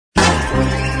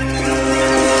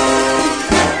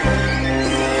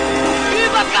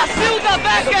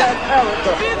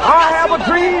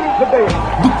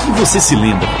Do que você se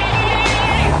lembra?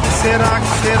 Será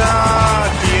que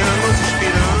anos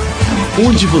inspirando?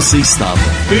 Onde você estava?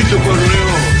 Feito coronel.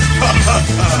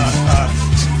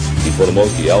 Informou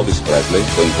que Elvis Presley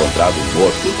foi encontrado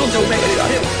morto no seu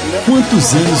empresário.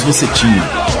 Quantos anos você tinha?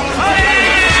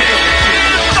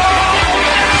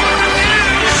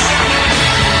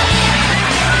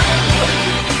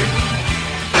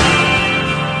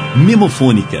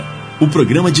 Memofônica, o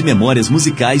programa de memórias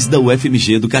musicais da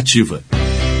UFMG Educativa.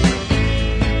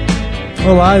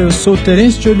 Olá, eu sou o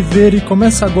Terence de Oliveira e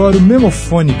começa agora o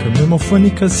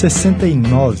Memofônica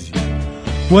 69.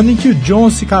 O ano em que o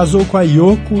John se casou com a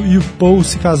Yoko e o Paul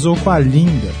se casou com a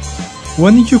Linda. O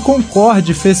ano em que o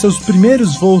Concorde fez seus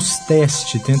primeiros voos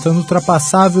teste, tentando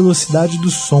ultrapassar a velocidade do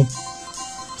som.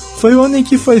 Foi o ano em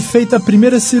que foi feita a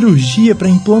primeira cirurgia para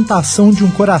a implantação de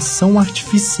um coração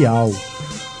artificial.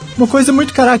 Uma coisa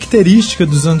muito característica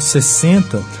dos anos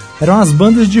 60 eram as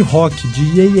bandas de rock,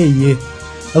 de iê.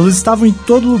 Elas estavam em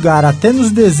todo lugar, até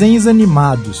nos desenhos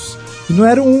animados. E não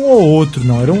eram um ou outro,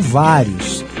 não, eram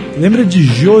vários. Lembra de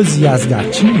Josi e as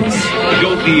Gatinhas?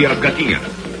 Josi e as Gatinhas.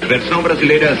 Versão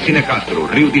brasileira Cine Castro,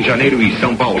 Rio de Janeiro e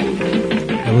São Paulo.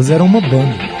 Elas eram uma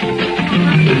banda.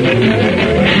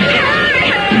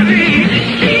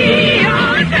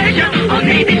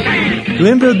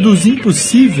 Lembra dos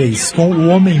Impossíveis, com o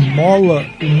Homem Mola,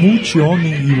 o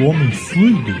Multi-Homem e o Homem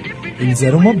Fluido? Eles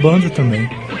eram uma banda também.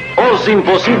 Os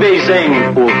Impossíveis em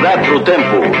O Retro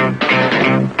Tempo.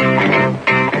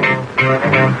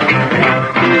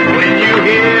 When you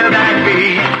hear that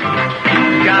beat,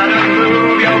 gotta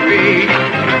move your feet.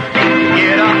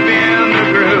 Get up in the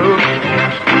groove.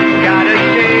 Gotta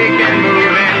shake and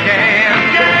move and dance,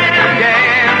 dance, dance,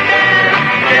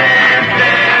 dance,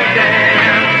 dance, dance.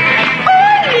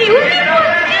 Olhe, os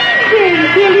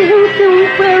Impossíveis! Eles não são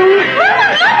pão.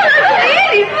 Vamos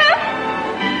eles, né?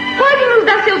 Pode nos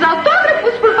dar seus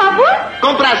autógrafos, por favor?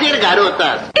 Com prazer,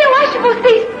 garotas. Eu acho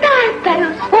vocês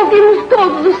tártaros. Ouvimos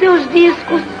todos os seus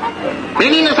discos.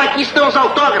 Meninas, aqui estão os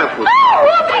autógrafos.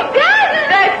 Oh,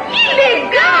 obrigada! Que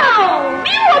legal!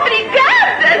 Mil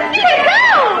obrigadas! Que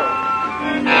legal!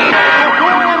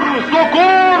 Socorro!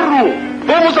 Socorro!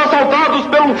 Fomos assaltados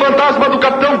pelo fantasma do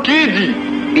Capitão Kidd.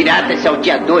 Piratas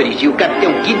salteadores e o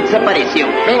Capitão Kidd desapareceu.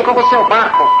 Vem com o seu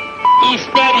barco.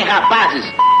 Esperem, rapazes.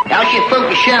 É o chefão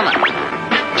que chama.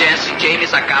 Jesse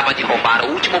James acaba de roubar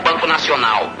o último Banco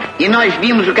Nacional. E nós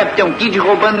vimos o Capitão Kidd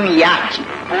roubando um iate.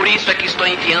 Por isso é que estou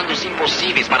enviando os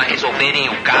impossíveis para resolverem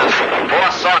o caso.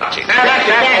 Boa sorte.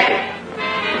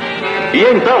 E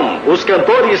então, os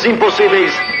cantores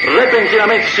impossíveis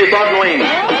repentinamente se tornam em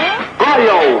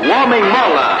Coil, o Homem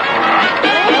Mola,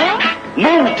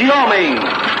 Multi-Homem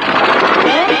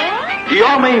e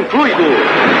Homem Fluido.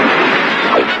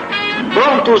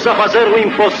 Prontos a fazer o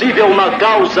impossível na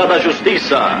causa da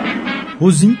justiça.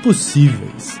 Os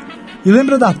Impossíveis. E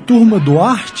lembra da Turma do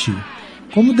Arte?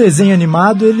 Como desenho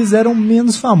animado, eles eram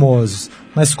menos famosos,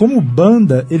 mas como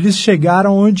banda, eles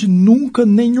chegaram onde nunca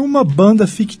nenhuma banda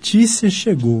fictícia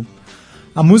chegou.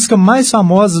 A música mais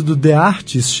famosa do The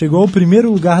Artists chegou ao primeiro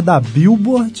lugar da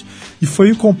Billboard e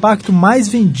foi o compacto mais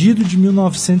vendido de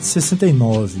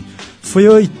 1969. Foi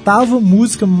a 8ª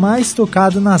música mais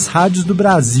tocada nas rádios do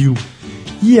Brasil.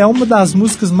 E é uma das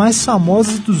músicas mais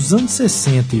famosas dos anos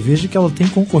 60, e veja que ela tem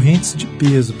concorrentes de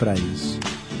peso para isso.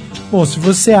 Bom, se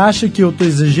você acha que eu estou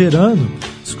exagerando,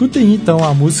 escuta aí então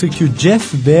a música que o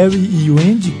Jeff Berry e o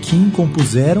Andy King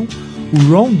compuseram, o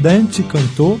Ron Dante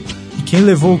cantou, e quem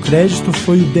levou o crédito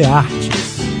foi o The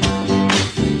Artists.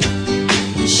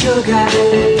 Sugar,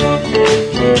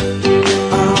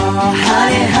 oh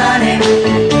honey, honey,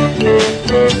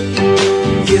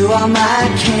 you are my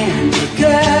candy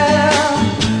girl,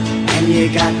 and you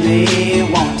got me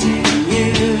wanting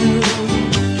you,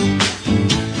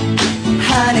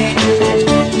 honey,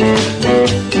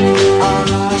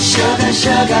 oh sugar,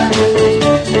 sugar,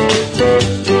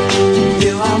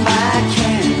 you are my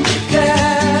candy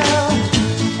girl,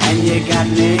 and you got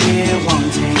me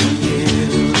wanting you.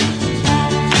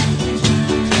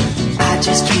 I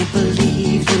just can't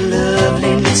believe the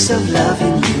loveliness of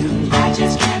loving you. I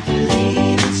just can't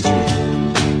believe it's true.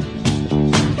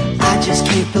 I just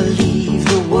can't believe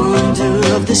the wonder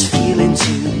of this feeling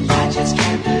too. I just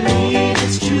can't believe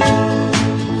it's true.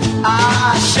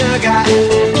 Ah, sugar.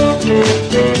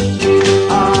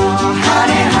 Oh,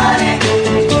 honey, honey.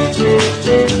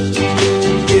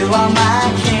 You are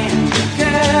my candy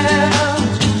girl,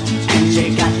 and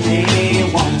you got me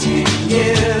wanting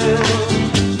you.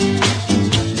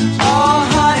 Oh,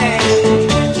 honey.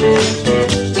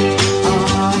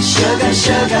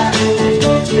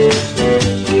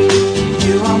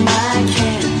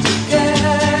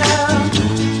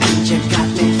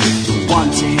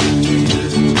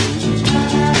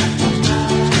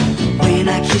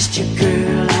 kissed you,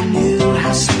 girl, I knew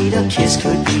how sweet a kiss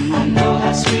could be. I know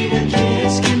how sweet a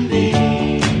kiss can be.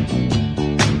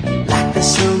 Like the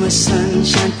summer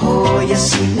sunshine, pour your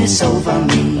sweetness over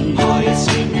me. Pour your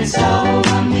sweetness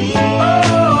over me.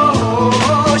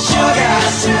 Oh, sugar,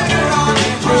 sugar on me,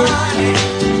 honey.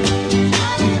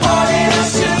 Pour little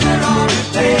sugar on me,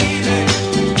 baby.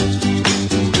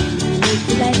 Make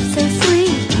life so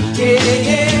sweet. Yeah,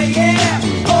 yeah, yeah.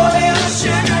 Pour little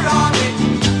sugar on me.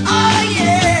 Oh,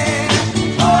 yeah.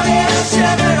 Pour little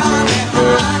sugar on me,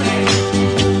 honey.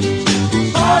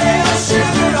 Pour little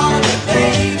sugar on me,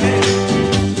 baby.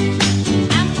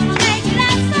 I'm gonna make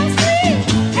life so sweet.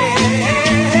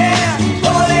 Yeah,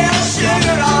 pour little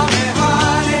sugar on me,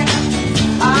 honey.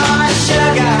 Ah,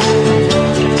 sugar.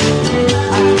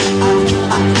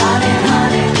 Honey,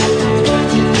 honey.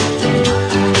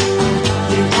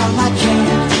 You are my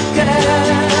candy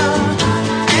girl,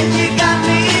 and you got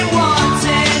me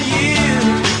wanting you.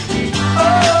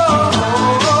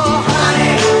 Oh,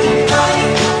 honey, honey,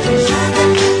 sugar,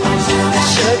 sugar,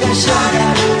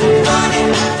 sugar, honey,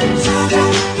 sugar,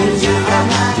 you are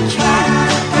my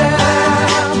candy girl.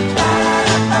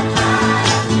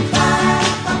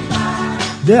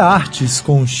 The Arts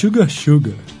com Sugar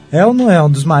Sugar é ou não é um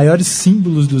dos maiores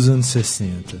símbolos dos anos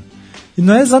 60? E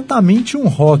não é exatamente um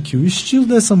rock, o estilo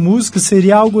dessa música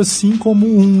seria algo assim como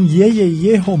um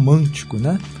iê-iê-iê romântico,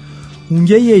 né? Um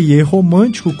iê-iê-iê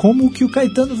romântico como o que o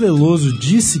Caetano Veloso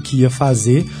disse que ia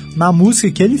fazer na música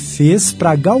que ele fez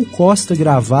para Gal Costa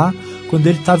gravar quando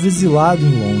ele estava exilado em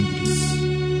Londres.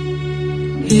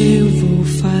 Eu vou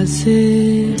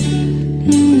fazer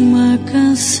uma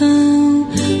canção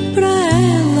pra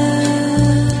ela,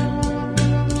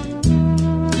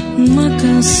 uma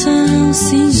canção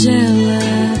singela,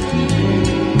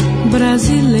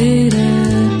 brasileira,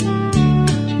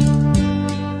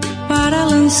 para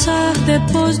lançar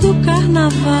depois do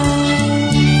carnaval.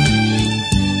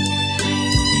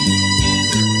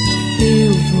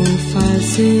 Eu vou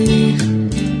fazer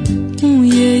um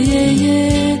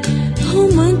iê-iê-iê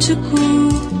romântico,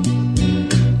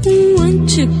 um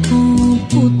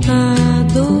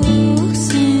anticomputador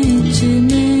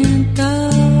sentimental.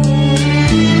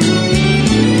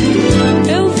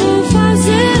 Eu vou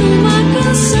fazer uma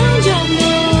canção de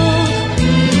amor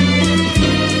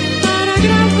para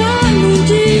gravar num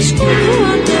disco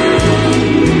voador.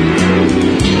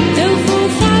 Eu vou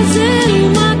fazer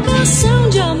uma canção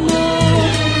de amor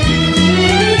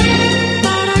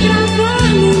para gravar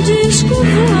num disco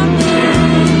voador.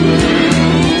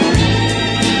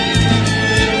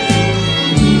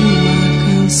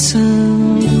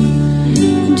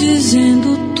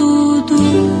 Dizendo tudo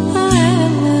a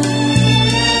ela,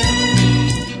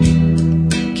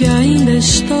 que ainda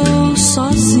estou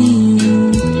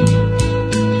sozinho,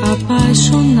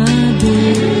 apaixonado,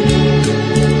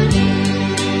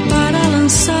 para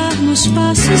lançar no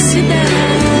espaço sideral.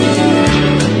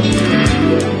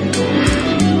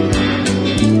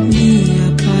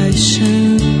 Minha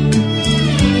paixão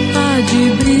há de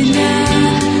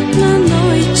brilhar na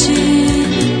noite,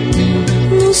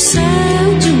 no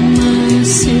céu de uma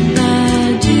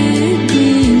cidade do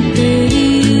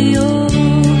interior,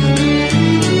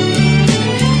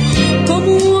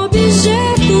 como um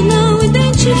objeto não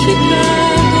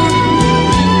identificado,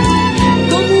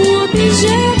 como um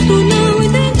objeto não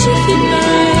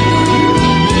identificado,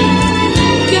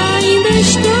 que ainda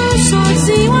estou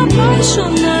sozinho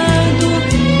apaixonado,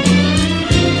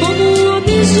 como um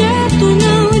objeto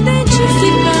não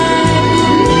identificado.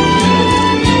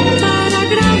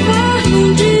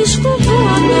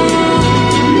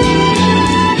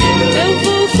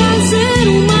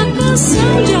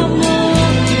 De amor,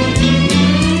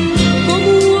 como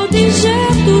um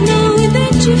objeto não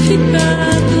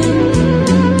identificado.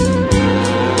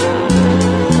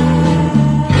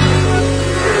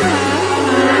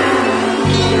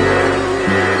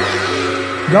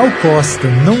 Gal Costa,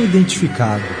 Não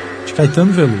Identificado, de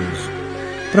Caetano Veloso.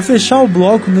 Para fechar o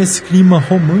bloco nesse clima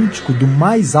romântico do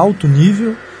mais alto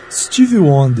nível, Stevie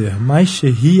Wonder, Ma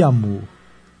Chérie Amour.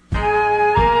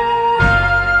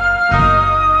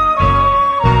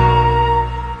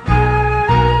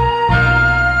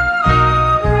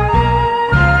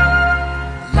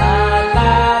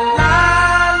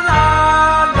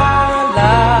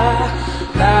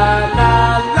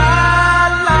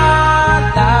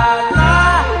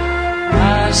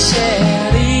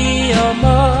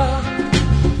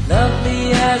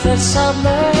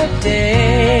 Summer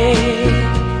day,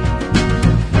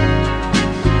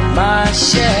 my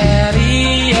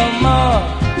chérie amour,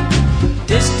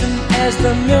 distant as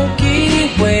the Milky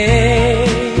Way.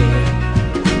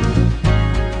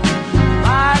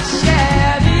 My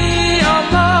chérie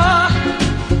amour,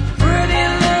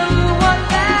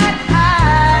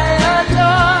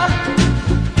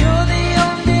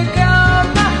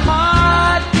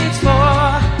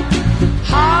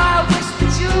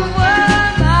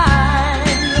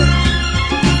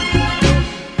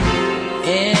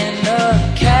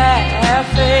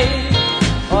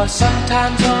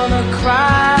 sometimes on a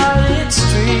crowded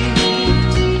street.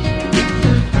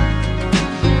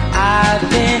 I've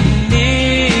been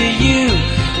near you,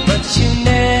 but you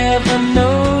never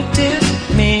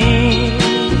noticed me.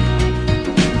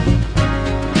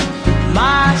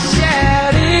 My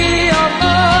Sherry, oh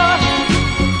Lord,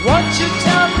 won't you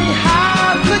tell me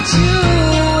how could you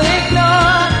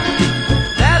ignore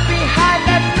that behind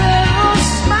that little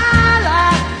smile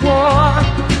I wore?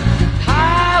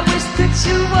 I wish that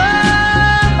you were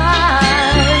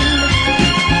mine.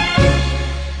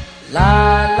 La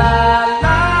la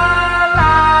la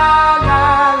la la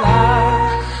la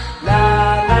la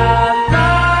la la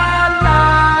la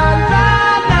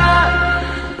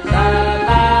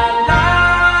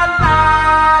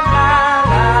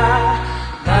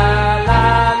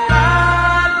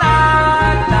la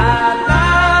la la.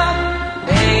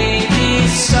 Baby,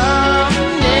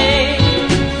 someday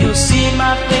you'll see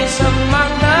my face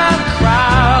among the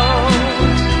crowd.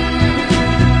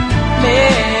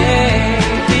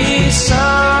 Maybe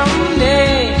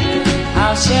someday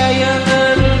I'll share your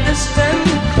little distant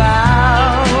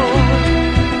cloud.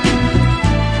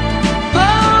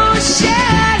 Oh,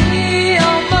 Sherry,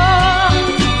 oh, more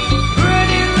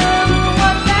pretty little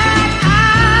one that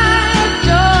I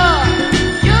adore.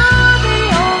 You're the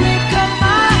only girl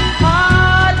my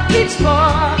heart beats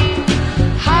for.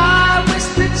 I wish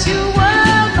that you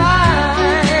were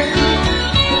mine.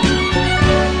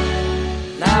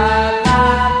 La la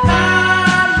la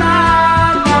la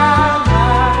la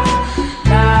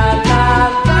la la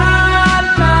la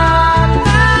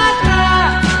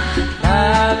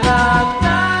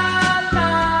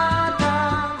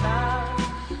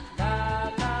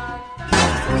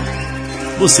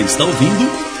Você está ouvindo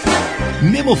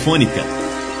Memofônica.